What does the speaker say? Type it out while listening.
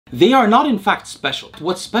They are not in fact special.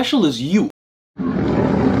 What's special is you.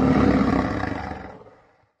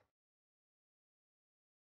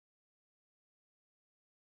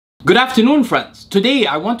 Good afternoon, friends. Today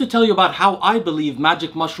I want to tell you about how I believe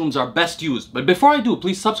magic mushrooms are best used. But before I do,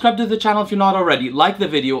 please subscribe to the channel if you're not already, like the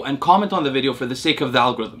video, and comment on the video for the sake of the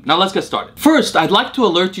algorithm. Now let's get started. First, I'd like to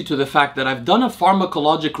alert you to the fact that I've done a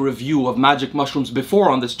pharmacologic review of magic mushrooms before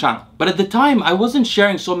on this channel. But at the time, I wasn't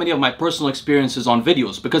sharing so many of my personal experiences on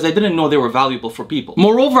videos because I didn't know they were valuable for people.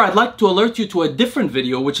 Moreover, I'd like to alert you to a different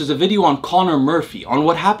video, which is a video on Connor Murphy, on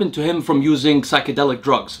what happened to him from using psychedelic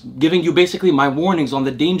drugs, giving you basically my warnings on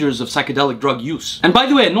the dangers of psychedelic drug use. And by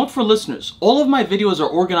the way, a note for listeners, all of my videos are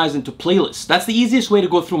organized into playlists. That's the easiest way to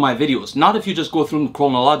go through my videos, not if you just go through them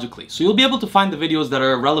chronologically. So you'll be able to find the videos that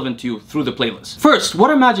are relevant to you through the playlist. First, what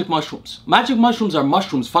are magic mushrooms? Magic mushrooms are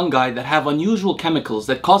mushrooms, fungi, that have unusual chemicals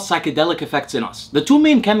that cause psychedelic effects in us. The two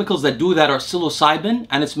main chemicals that do that are psilocybin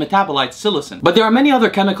and its metabolite psilocin. But there are many other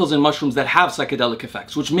chemicals in mushrooms that have psychedelic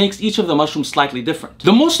effects, which makes each of the mushrooms slightly different.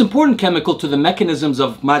 The most important chemical to the mechanisms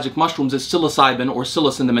of magic mushrooms is psilocybin, or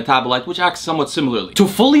psilocin, the metabolite, which acts somewhat similarly. To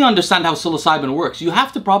fully understand how psilocybin works, you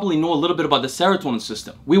have to probably know a little bit about the serotonin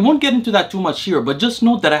system. We won't get into that too much here, but just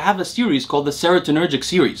note that I have a series called the Serotonergic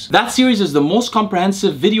series. That series is the most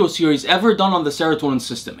comprehensive video series ever done on the serotonin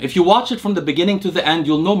system. If you watch it from the beginning to the end,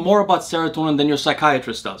 you'll know more about serotonin than your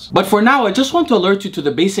psychiatrist does. But for now, I just want to alert you to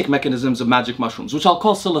the basic mechanisms of magic mushrooms, which I'll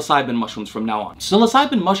call psilocybin mushrooms from now on.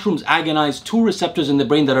 Psilocybin mushrooms agonize two receptors in the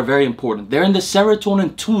brain that are very important. They're in the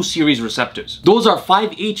serotonin 2 series receptors. Those are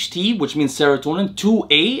 5-HT, which means serotonin,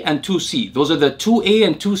 2A and 2C. Those are the 2A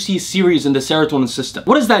and 2C series in the serotonin system.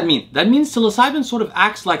 What does that mean? That means psilocybin sort of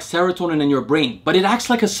acts like serotonin in your brain, but it acts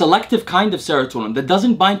like a selective kind of serotonin that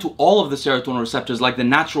doesn't bind to all of the serotonin receptors like the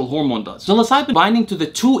natural hormone does. Psilocybin binding to the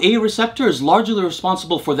 2A receptor is largely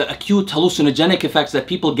responsible for the acute hallucinogenic effects that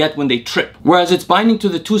people get when they trip, whereas its binding to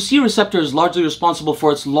the 2C receptor is largely responsible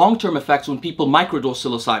for its long-term effects when people microdose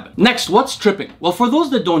psilocybin. Next, what's tripping? Well, for those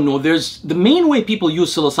that don't know, the main way people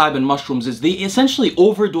use psilocybin mushrooms is they essentially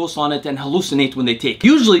overdose on it and hallucinate when they take it.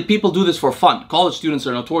 Usually people do this for fun. College students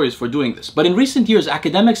are notorious for doing this. But in recent years,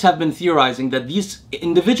 academics have been theorizing that these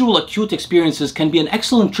individual acute experiences can be an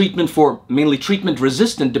excellent treatment for mainly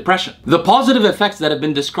treatment-resistant depression. The positive effects that have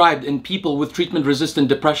been described in people with treatment-resistant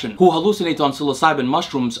depression who hallucinate on psilocybin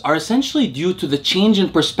mushrooms are essentially due to the change in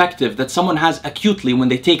perspective that someone has acutely when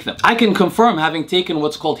they take them. I can confirm, having taken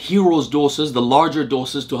what's called heroes doses, the larger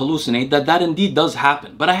doses to hallucinate, that indeed does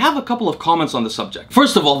happen. But I have a couple of comments on the subject.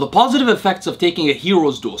 First of all, the positive effects of taking a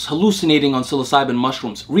hero's dose, hallucinating on psilocybin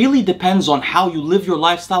mushrooms, really depends on how you live your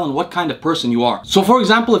lifestyle and what kind of person you are. So for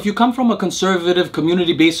example, if you come from a conservative,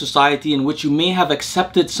 community-based society in which you may have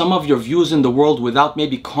accepted some of your views in the world without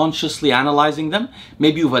maybe consciously analyzing them,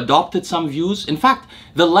 maybe you've adopted some views. In fact,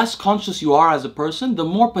 the less conscious you are as a person, the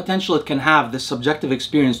more potential it can have, this subjective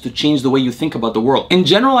experience, to change the way you think about the world. In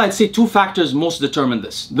general, I'd say two factors most determine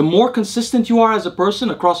this. The more consistent you are as a person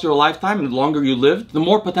across your lifetime and the longer you lived, the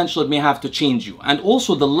more potential it may have to change you. And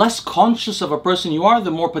also, the less conscious of a person you are,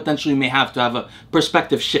 the more potential you may have to have a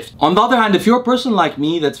perspective shift. On the other hand, if you're a person like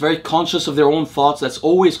me that's very conscious of their own thoughts, that's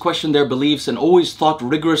always questioned their beliefs and always thought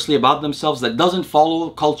rigorously about themselves, that doesn't follow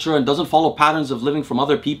culture and doesn't follow patterns of living from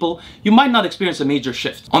other people, you might not experience a major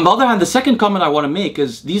shift. On the other hand, the second comment I want to make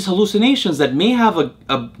is these hallucinations that may have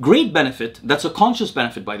a great benefit, that's a conscious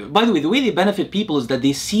benefit by the way. By the way, the way they benefit people is that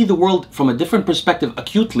they see the world from a different perspective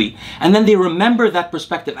acutely, and then they remember that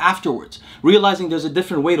perspective afterwards, realizing there's a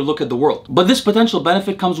different way to look at the world. But this potential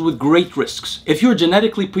benefit comes with great risks. If you're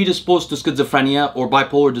genetically predisposed to schizophrenia or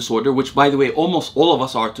bipolar disorder, which by the way, almost all of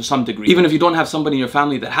us are to some degree, even if you don't have somebody in your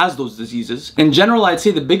family that has those diseases, in general, I'd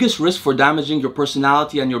say the biggest risk for damaging your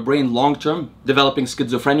personality and your brain long-term, developing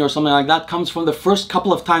schizophrenia or something like that, comes from the first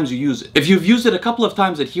couple of times you use it. If you've used it a couple of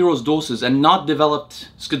times at hero's doses and not developed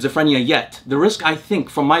schizophrenia yet, the risk, I think,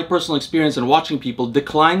 from my personal experience and watching people,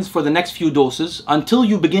 declines for the next few doses until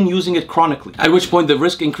you begin using it chronically, at which point the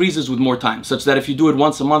risk increases with more time, such that if you do it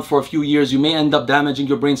once a month for a few years, you may end up damaging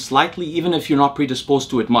your brain slightly, even if you're not predisposed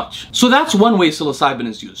to it much. So that's one way psilocybin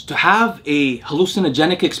is used, to have a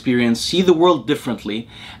hallucinogenic experience, see the world differently,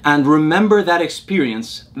 and remember that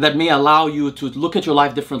experience that may allow you to look at your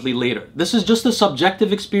life differently later. This is just a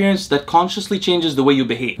subjective experience that consciously changes the way you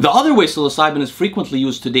behave. The other way psilocybin is frequently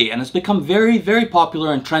used today, and it's become very, very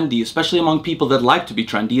popular and trendy, especially among people that like to be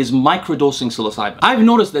trendy, is microdosing psilocybin. I've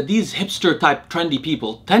noticed that these hipster type trendy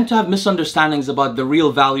people tend to have misunderstandings about the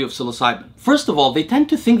real value of psilocybin. First of all, they tend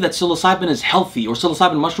to think that psilocybin is healthy, or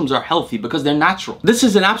psilocybin mushrooms are healthy because they're natural. This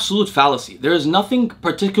is an absolute fallacy. There is nothing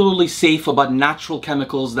particularly safe about natural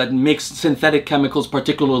chemicals that makes synthetic chemicals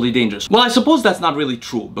particularly dangerous. Well, I suppose that's not really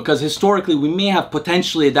true, because historically we may have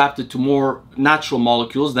potentially adapted to more natural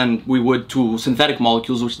molecules than we would to synthetic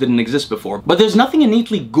molecules which didn't exist before. But there's nothing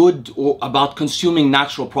innately good about consuming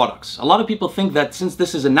natural products. A lot of people think that since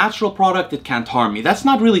this is a natural product, it can't harm me. That's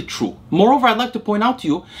not really true. Moreover, I'd like to point out to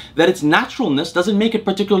you that its naturalness doesn't make it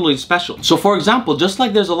particularly special. So for example, just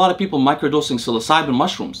like there's a lot of people microdosing psilocybin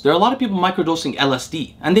mushrooms, there are a lot of people microdosing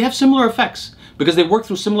LSD, and they have similar effects because they work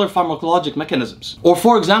through similar pharmacologic mechanisms. Or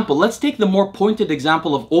for example, let's take the more pointed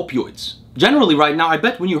example of opioids. Generally right now, I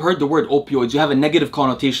bet when you heard the word opioids, you have a negative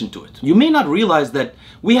connotation to it. You may not realize that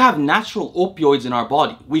we have natural opioids in our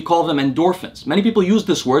body. We call them endorphins. Many people use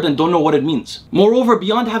this word and don't know what it means. Moreover,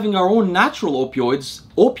 beyond having our own natural opioids,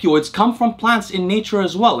 opioids come from plants in nature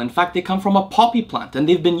as well. In fact, they come from a poppy plant, and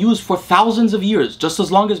they've been used for thousands of years, just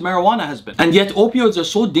as long as marijuana has been. And yet opioids are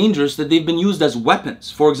so dangerous that they've been used as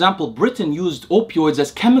weapons. For example, Britain used opioids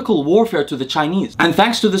as chemical warfare to the Chinese. And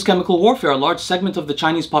thanks to this chemical warfare, a large segment of the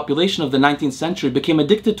Chinese population of the 19th century became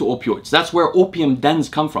addicted to opioids. That's where opium dens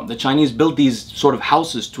come from. The Chinese built these sort of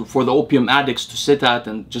houses for the opium addicts to sit at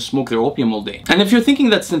and just smoke their opium all day. And if you're thinking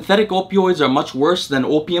that synthetic opioids are much worse than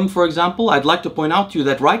opium, for example, I'd like to point out to you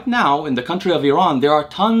that right now in the country of Iran, there are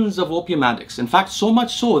tons of opium addicts. In fact, so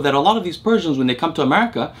much so that a lot of these Persians, when they come to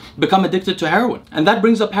America, become addicted to heroin. And that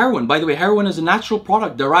brings up heroin. By the way, heroin is a natural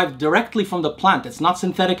product derived directly from the plant. It's not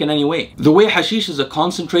synthetic in any way. The way hashish is a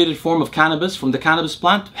concentrated form of cannabis from the cannabis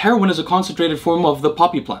plant, heroin is a concentrated form of the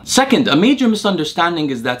poppy plant. Second, a major misunderstanding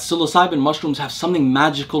is that psilocybin mushrooms have something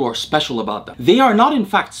magical or special about them. They are not in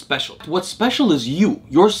fact special. What's special is you.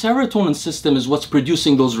 Your serotonin system is what's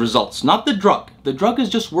producing those results, not the drug. The drug is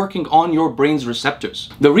just working on your brain's receptors.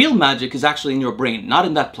 The real magic is actually in your brain, not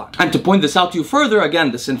in that plant. And to point this out to you further,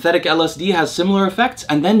 again, the synthetic LSD has similar effects,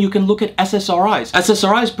 and then you can look at SSRIs.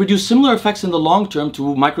 SSRIs produce similar effects in the long term to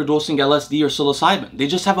microdosing LSD or psilocybin. They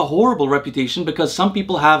just have a horrible reputation because some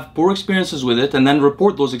people have poor experiences with it and then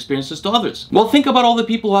report those experiences to others. Well, think about all the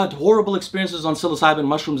people who had horrible experiences on psilocybin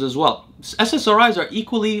mushrooms as well. SSRIs are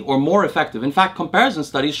equally or more effective. In fact, comparison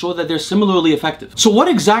studies show that they're similarly effective. So what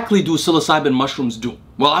exactly do psilocybin mushrooms do?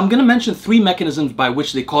 Well, I'm going to mention three mechanisms by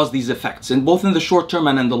which they cause these effects, both in the short term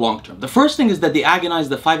and in the long term. The first thing is that they agonize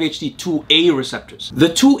the 5-HT2A receptors. The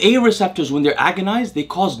 2A receptors, when they're agonized, they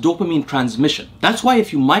cause dopamine transmission. That's why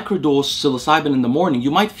if you microdose psilocybin in the morning,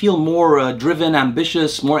 you might feel more driven,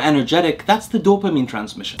 ambitious, more energetic. That's the dopamine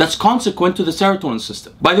transmission. That's consequent to the serotonin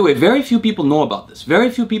system. By the way, very few people know about this.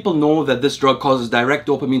 Very few people know that this drug causes direct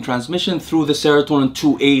dopamine transmission through the serotonin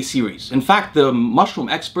 2A series. In fact, the mushroom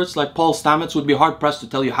experts like Paul Stamets would be hard-pressed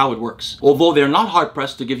to tell you how it works. Although they're not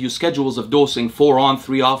hard-pressed to give you schedules of dosing 4 on,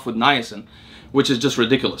 3 off with niacin, which is just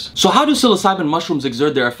ridiculous. So how do psilocybin mushrooms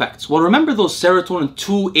exert their effects? Well, remember those serotonin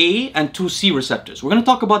 2A and 2C receptors. We're going to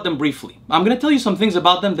talk about them briefly. I'm going to tell you some things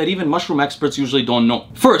about them that even mushroom experts usually don't know.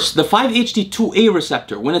 First, the 5-HT2A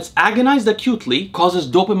receptor, when it's agonized acutely, causes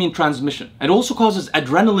dopamine transmission. It also causes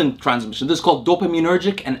adrenaline transmission. This is called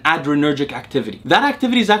dopaminergic and adrenergic activity. That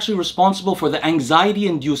activity is actually responsible for the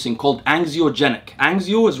anxiety-inducing, called anxiogenic.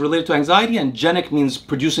 Anxio is related to anxiety, and genic means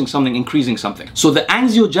producing something, increasing something. So the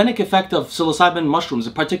anxiogenic effect of psilocybin mushrooms,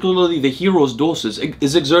 particularly the hero's doses,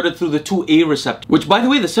 is exerted through the 2A receptor, which, by the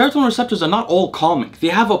way, the serotonin receptors are not all calming. They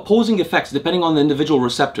have opposing effects depending on the individual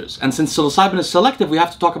receptors. And since psilocybin is selective, we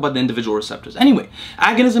have to talk about the individual receptors. Anyway,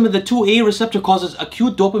 agonism of the 2A receptor causes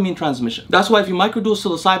acute dopamine transmission. That's why if you microdose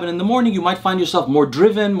psilocybin in the morning, you might find yourself more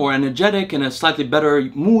driven, more energetic, in a slightly better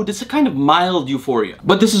mood. It's a kind of mild euphoria.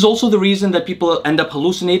 But this is also the reason that people end up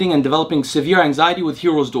hallucinating and developing severe anxiety with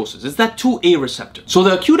hero's doses. It's that 2A receptor. So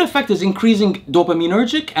the acute effect is increasing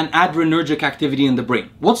dopaminergic and adrenergic activity in the brain.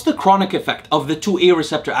 What's the chronic effect of the 2A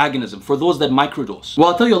receptor agonism for those that microdose? Well,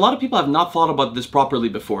 I'll tell you, a lot of people have not thought about this properly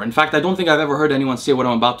before. In fact, I don't think I've ever heard anyone say what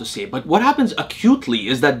I'm about to say. But what happens acutely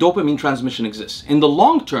is that dopamine transmission exists. In the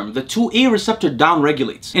long term, the 2A receptor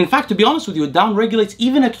downregulates. In fact, to be honest with you, it downregulates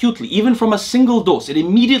even acutely, even from a single dose. It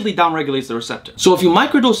immediately downregulates the receptor. So if you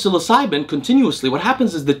microdose psilocybin continuously, what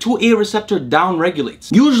happens is the 2A receptor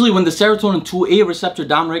downregulates. Usually when the serotonin 2A receptor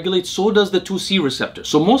downregulates, so does the 2C receptor.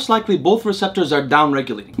 So most likely both receptors are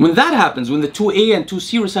downregulating. When that happens, when the 2A and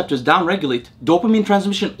 2C receptors downregulate, dopamine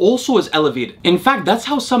transmission also is elevated. In fact, that's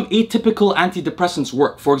how some atypical antidepressants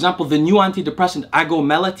work. For example, the new antidepressant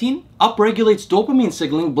agomelatine upregulates dopamine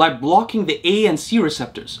signaling by blocking the A and C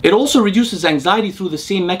receptors. It also reduces anxiety through the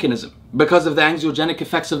same mechanism. because of the anxiogenic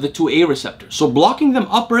effects of the 2A receptor. So blocking them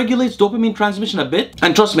upregulates dopamine transmission a bit.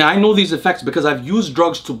 And trust me, I know these effects because I've used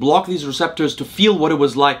drugs to block these receptors to feel what it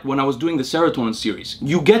was like when I was doing the serotonin series.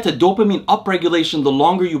 You get a dopamine upregulation the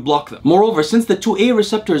longer you block them. Moreover, since the 2A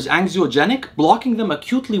receptor is anxiogenic, blocking them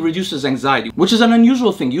acutely reduces anxiety, which is an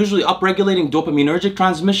unusual thing. Usually upregulating dopaminergic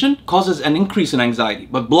transmission causes an increase in anxiety,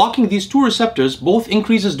 but blocking these two receptors both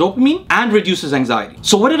increases dopamine and reduces anxiety.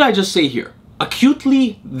 So what did I just say here?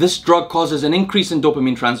 Acutely, this drug causes an increase in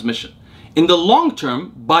dopamine transmission. In the long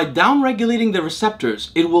term, by downregulating the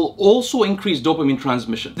receptors, it will also increase dopamine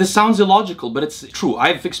transmission. This sounds illogical, but it's true.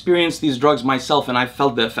 I've experienced these drugs myself and I've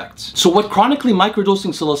felt the effects. So what chronically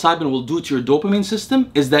microdosing psilocybin will do to your dopamine system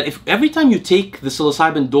is that if every time you take the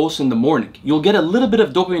psilocybin dose in the morning, you'll get a little bit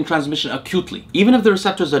of dopamine transmission acutely, even if the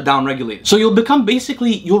receptors are downregulated. So you'll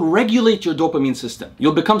regulate your dopamine system.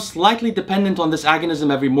 You'll become slightly dependent on this agonism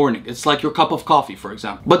every morning. It's like your cup of coffee, for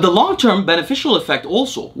example. But the long-term beneficial effect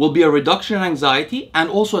also will be a reduction in anxiety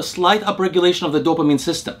and also a slight upregulation of the dopamine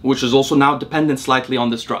system, which is also now dependent slightly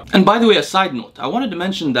on this drug. And by the way, a side note, I wanted to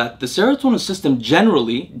mention that the serotonin system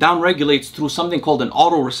generally downregulates through something called an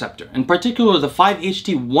autoreceptor. In particular, the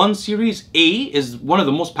 5-HT1 series A is one of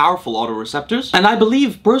the most powerful autoreceptors. And I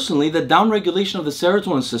believe personally that downregulation of the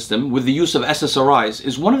serotonin system with the use of SSRIs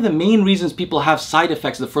is one of the main reasons people have side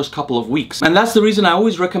effects the first couple of weeks. And that's the reason I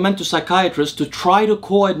always recommend to psychiatrists to try to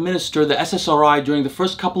co-administer the SSRI during the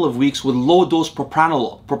first couple of weeks with low-dose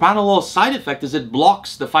propranolol. Propranolol's side effect is it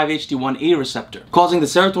blocks the 5-HT1A receptor, causing the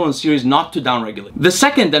serotonin series not to downregulate. The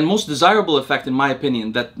second and most desirable effect, in my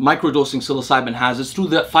opinion, that microdosing psilocybin has is through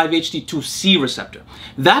the 5-HT2C receptor.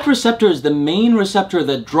 That receptor is the main receptor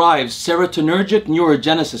that drives serotonergic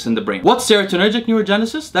neurogenesis in the brain. What's serotonergic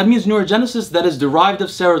neurogenesis? That means neurogenesis that is derived of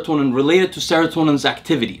serotonin related to serotonin's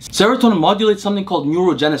activities. Serotonin modulates something called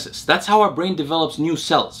neurogenesis. That's how our brain develops new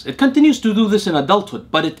cells. It continues to do this in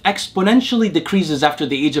adulthood, but it exponentially decreases after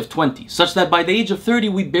the age of 20, such that by the age of 30,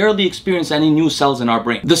 we barely experience any new cells in our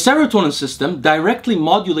brain. The serotonin system directly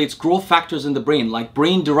modulates growth factors in the brain, like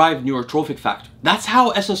brain-derived neurotrophic factor. That's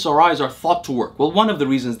how SSRIs are thought to work. Well, one of the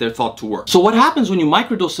reasons they're thought to work. So what happens when you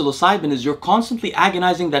microdose psilocybin is you're constantly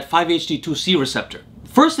agonizing that 5-HT2C receptor.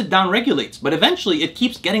 First it downregulates, but eventually it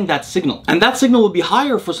keeps getting that signal. And that signal will be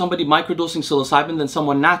higher for somebody microdosing psilocybin than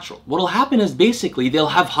someone natural. What will happen is basically they'll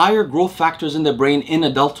have higher growth factors in their brain in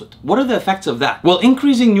adulthood. What are the effects of that? Well,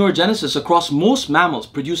 increasing neurogenesis across most mammals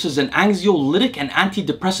produces an anxiolytic and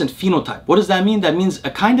antidepressant phenotype. What does that mean? That means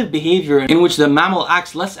a kind of behavior in which the mammal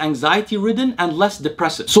acts less anxiety-ridden and less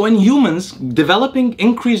depressive. So in humans, developing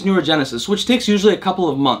increased neurogenesis, which takes usually a couple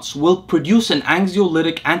of months, will produce an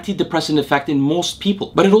anxiolytic antidepressant effect in most people.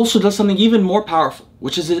 But it also does something even more powerful,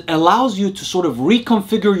 which is it allows you to sort of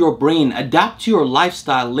reconfigure your brain, adapt to your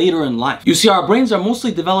lifestyle later in life. You see, our brains are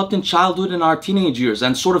mostly developed in childhood and our teenage years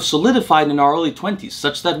and sort of solidified in our early 20s,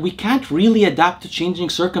 such that we can't really adapt to changing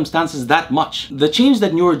circumstances that much. The change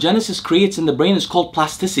that neurogenesis creates in the brain is called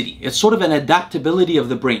plasticity. It's sort of an adaptability of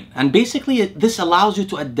the brain. And basically, this allows you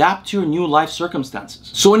to adapt to your new life circumstances.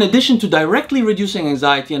 So in addition to directly reducing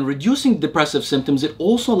anxiety and reducing depressive symptoms, it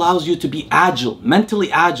also allows you to be agile, mentally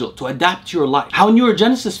agile, to adapt to your life. How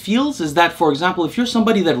neurogenesis feels is that, for example, if you're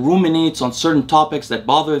somebody that ruminates on certain topics that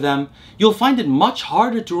bother them, you'll find it much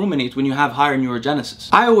harder to ruminate when you have higher neurogenesis.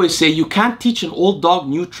 I always say you can't teach an old dog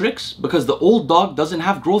new tricks because the old dog doesn't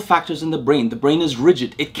have growth factors in the brain. The brain is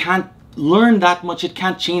rigid. It can't learn that much, it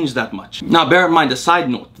can't change that much. Now bear in mind, a side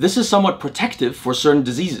note, this is somewhat protective for certain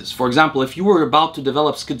diseases. For example, if you were about to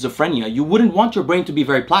develop schizophrenia, you wouldn't want your brain to be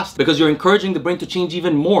very plastic because you're encouraging the brain to change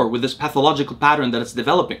even more with this pathological pattern that it's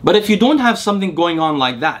developing. But if you don't have something going on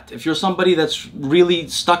like that, if you're somebody that's really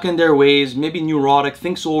stuck in their ways, maybe neurotic,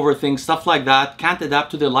 thinks over things, stuff like that, can't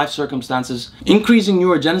adapt to their life circumstances, increasing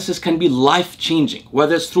neurogenesis can be life-changing,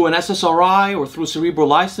 whether it's through an SSRI or through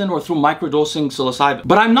cerebrolysin or through microdosing psilocybin.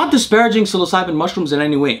 But I'm not disparaging psilocybin mushrooms in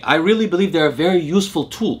any way. I really believe they're a very useful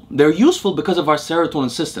tool. They're useful because of our serotonin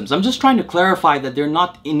systems. I'm just trying to clarify that they're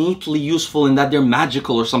not innately useful and that they're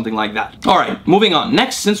magical or something like that. Alright, moving on.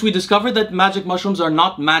 Next, since we discovered that magic mushrooms are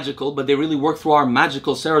not magical, but they really work through our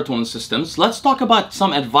magical serotonin systems, let's talk about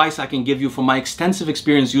some advice I can give you from my extensive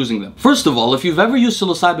experience using them. First of all, if you've ever used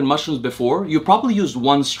psilocybin mushrooms before, you probably used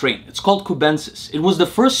one strain. It's called cubensis. It was the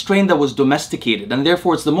first strain that was domesticated, and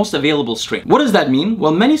therefore it's the most available strain. What does that mean?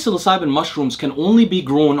 Well, many psilocybin mushrooms can only be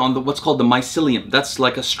grown on what's called the mycelium. That's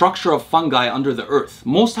like a structure of fungi under the earth.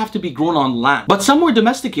 Most have to be grown on land, but some were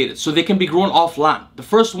domesticated, so they can be grown off land. The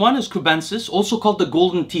first one is cubensis, also called the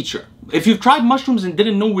golden teacher. If you've tried mushrooms and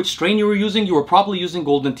didn't know which strain you were using, you were probably using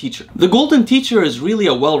Golden Teacher. The Golden Teacher is really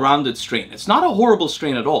a well-rounded strain. It's not a horrible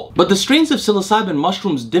strain at all. But the strains of psilocybin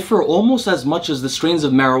mushrooms differ almost as much as the strains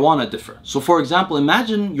of marijuana differ. So for example,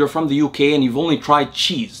 imagine you're from the UK and you've only tried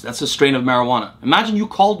cheese. That's a strain of marijuana. Imagine you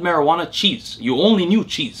called marijuana cheese. You only knew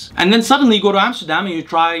cheese. And then suddenly you go to Amsterdam and you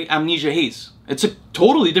try Amnesia Haze. It's a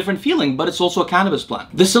totally different feeling, but it's also a cannabis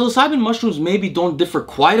plant. The psilocybin mushrooms maybe don't differ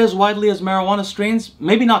quite as widely as marijuana strains.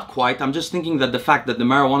 Maybe not quite. I'm just thinking that the fact that the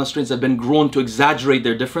marijuana strains have been grown to exaggerate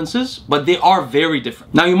their differences, but they are very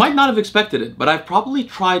different. Now, you might not have expected it, but I've probably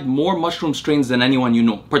tried more mushroom strains than anyone you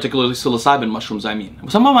know, particularly psilocybin mushrooms, I mean.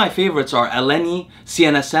 Some of my favorites are Eleni,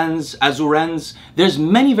 CNSNs, Azurens. There's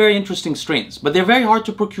many very interesting strains, but they're very hard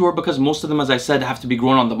to procure because most of them, as I said, have to be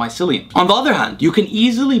grown on the mycelium. On the other hand, you can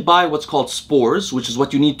easily buy what's called spores, which is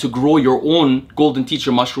what you need to grow your own Golden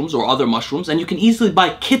Teacher mushrooms or other mushrooms, and you can easily buy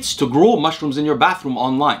kits to grow mushrooms in your bathroom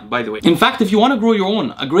online, by the way. In fact, if you want to grow your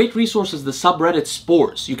own, a great resource is the subreddit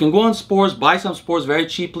Spores. You can go on Spores, buy some spores very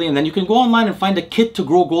cheaply, and then you can go online and find a kit to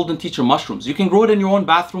grow Golden Teacher mushrooms. You can grow it in your own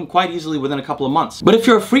bathroom quite easily within a couple of months. But if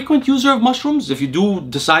you're a frequent user of mushrooms, if you do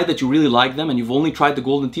decide that you really like them and you've only tried the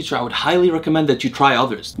Golden Teacher, I would highly recommend that you try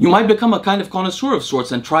others. You might become a kind of connoisseur of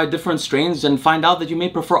sorts and try different strains and find out that you may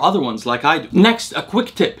prefer other ones like I do. Next, a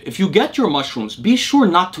quick tip. If you get your mushrooms, be sure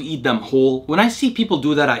not to eat them whole. When I see people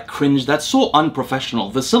do that, I cringe. That's so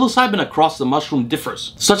unprofessional. The psilocybin across the mushroom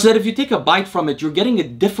differs, such that if you take a bite from it, you're getting a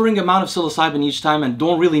differing amount of psilocybin each time and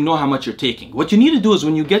don't really know how much you're taking. What you need to do is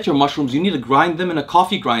when you get your mushrooms, you need to grind them in a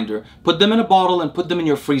coffee grinder, put them in a bottle and put them in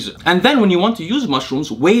your freezer. And then when you want to use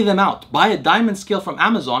mushrooms, weigh them out. Buy a diamond scale from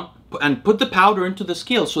Amazon and put the powder into the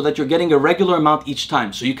scale so that you're getting a regular amount each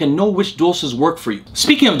time, so you can know which doses work for you.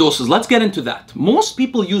 Speaking of doses, let's get into that. Most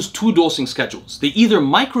people use two dosing schedules. They either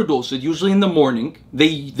microdose it, usually in the morning. They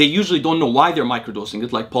usually don't know why they're microdosing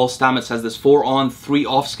it, like Paul Stamets has this 4 on, 3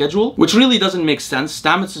 off schedule, which really doesn't make sense.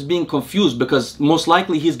 Stamets is being confused because most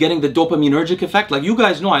likely he's getting the dopaminergic effect. Like you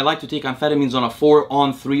guys know, I like to take amphetamines on a 4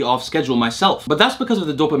 on, 3 off schedule myself, but that's because of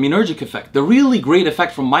the dopaminergic effect. The really great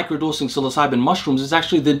effect from microdosing psilocybin mushrooms is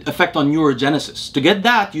actually the effect on neurogenesis. To get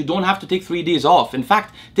that, you don't have to take 3 days off. In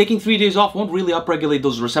fact, taking 3 days off won't really upregulate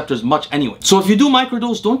those receptors much anyway. So if you do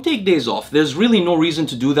microdose, don't take days off. There's really no reason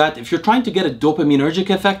to do that. If you're trying to get a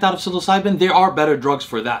dopaminergic effect out of psilocybin, there are better drugs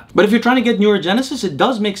for that. But if you're trying to get neurogenesis, it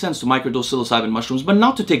does make sense to microdose psilocybin mushrooms, but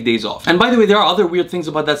not to take days off. And by the way, there are other weird things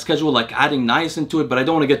about that schedule, like adding niacin to it, but I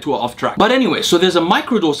don't want to get too off track. But anyway, so there's a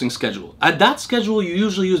microdosing schedule. At that schedule, you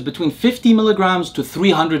usually use between 50 milligrams to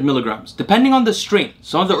 300 milligrams, depending on the strain.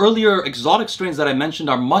 Some of the earlier exotic strains that I mentioned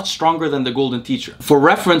are much stronger than the Golden Teacher. For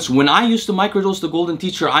reference, when I used to microdose the Golden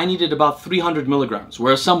Teacher, I needed about 300 milligrams,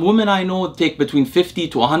 whereas some women I know take between 50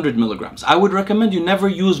 to 100 milligrams. I would recommend you never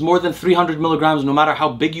use more than 300 milligrams no matter how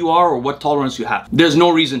big you are or what tolerance you have. There's no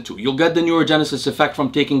reason to. You'll get the neurogenesis effect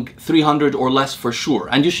from taking 300 or less for sure,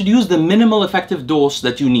 and you should use the minimal effective dose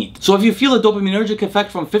that you need. So if you feel a dopaminergic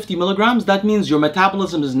effect from 50 milligrams, that means your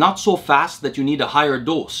metabolism is not so fast that you need a higher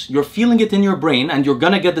dose. You're feeling it in your brain and you're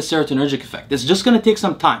gonna get the serotonergic effect. It's just going to take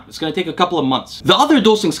some time. It's going to take a couple of months. The other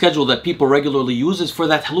dosing schedule that people regularly use is for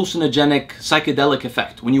that hallucinogenic psychedelic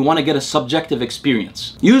effect, when you want to get a subjective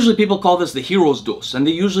experience. Usually people call this the hero's dose, and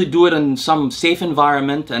they usually do it in some safe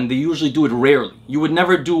environment, and they usually do it rarely. You would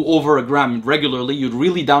never do over a gram regularly. You'd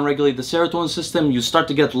really downregulate the serotonin system. You start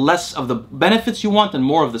to get less of the benefits you want and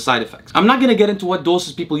more of the side effects. I'm not going to get into what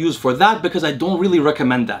doses people use for that because I don't really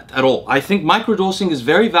recommend that at all. I think microdosing is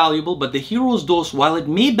very valuable, but the hero's dose, while it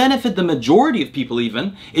may benefit the majority of people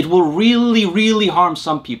even, it will really harm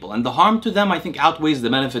some people, and the harm to them I think outweighs the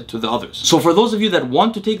benefit to the others. So for those of you that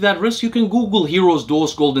want to take that risk, you can Google hero's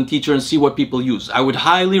dose Golden Teacher and see what people use. I would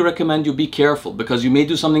highly recommend you be careful because you may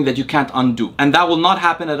do something that you can't undo, and that will not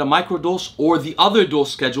happen at a microdose or the other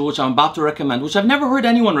dose schedule which I'm about to recommend, which I've never heard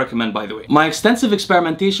anyone recommend, by the way. My extensive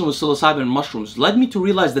experimentation with psilocybin mushrooms led me to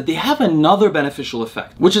realize that they have another beneficial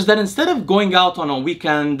effect, which is that instead of going out on a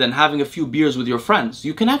weekend and having a few beers with your friends,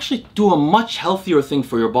 you can actually do a much healthier thing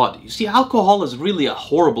for your body. You see, alcohol is really a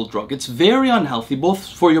horrible drug. It's very unhealthy both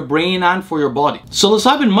for your brain and for your body.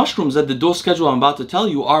 Psilocybin mushrooms at the dose schedule I'm about to tell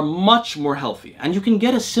you are much more healthy, and you can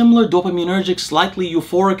get a similar dopaminergic, slightly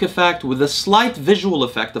euphoric effect with a slight visual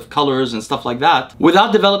effect of colors and stuff like that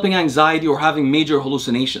without developing anxiety or having major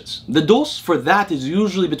hallucinations. The dose for that is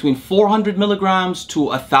usually between 400 milligrams to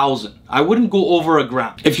 1,000. I wouldn't go over a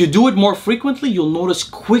gram. If you do it more frequently, you'll notice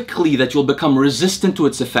quickly that you'll become resistant to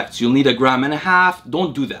its effects. You'll need 1.5 grams.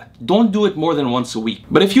 Don't do that. Don't do it more than once a week.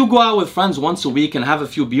 But if you go out with friends once a week and have a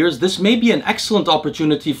few beers, this may be an excellent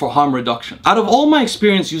opportunity for harm reduction. Out of all my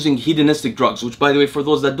experience using hedonistic drugs, which by the way, for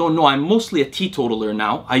those that don't know, I'm mostly a teetotaler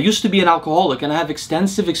now. I used to be an alcoholic and I have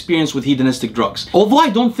extensive experience with hedonistic drugs. Although I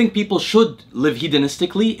don't think people should live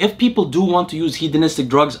hedonistically, if people do want to use hedonistic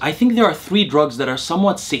drugs, I think there are 3 drugs that are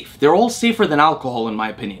somewhat safe. They're all safer than alcohol in my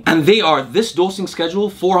opinion. And they are this dosing schedule,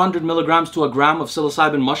 400 milligrams to 1 gram of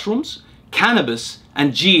psilocybin mushrooms, cannabis,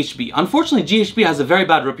 and GHB. Unfortunately, GHB has a very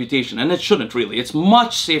bad reputation, and it shouldn't really. It's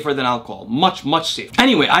much safer than alcohol. Much safer.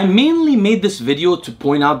 Anyway, I mainly made this video to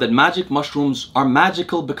point out that magic mushrooms are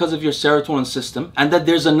magical because of your serotonin system, and that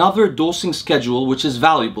there's another dosing schedule which is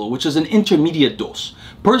valuable, which is an intermediate dose.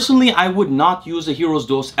 Personally, I would not use a hero's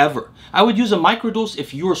dose ever. I would use a microdose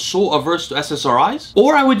if you're so averse to SSRIs,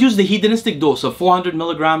 or I would use the hedonistic dose of 400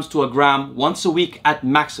 milligrams to 1 gram once a week at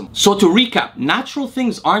maximum. So to recap, natural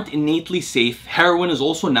things aren't innately safe, heroin is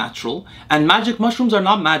also natural, and magic mushrooms are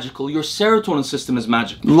not magical, your serotonin system is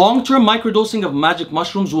magical. Long-term microdosing of magic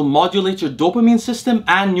mushrooms will modulate your dopamine system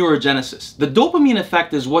and neurogenesis. The dopamine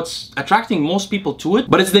effect is what's attracting most people to it,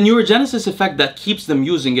 but it's the neurogenesis effect that keeps them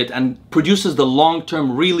using it and produces the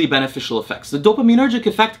long-term really beneficial effects. The dopaminergic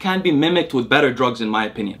effect can be mimicked with better drugs in my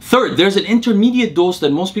opinion. Third, there's an intermediate dose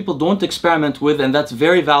that most people don't experiment with, and that's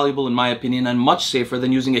very valuable in my opinion and much safer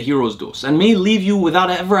than using a hero's dose, and may leave you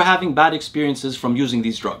without ever having bad experiences from using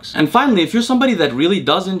these drugs. And finally, if you're somebody that really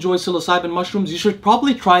does enjoy psilocybin mushrooms, you should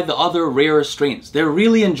probably try the other rarer strains. They're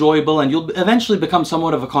really enjoyable and you'll eventually become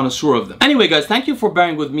somewhat of a connoisseur of them. Anyway guys, thank you for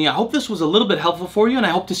bearing with me. I hope this was a little bit helpful for you, and I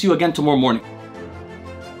hope to see you again tomorrow morning.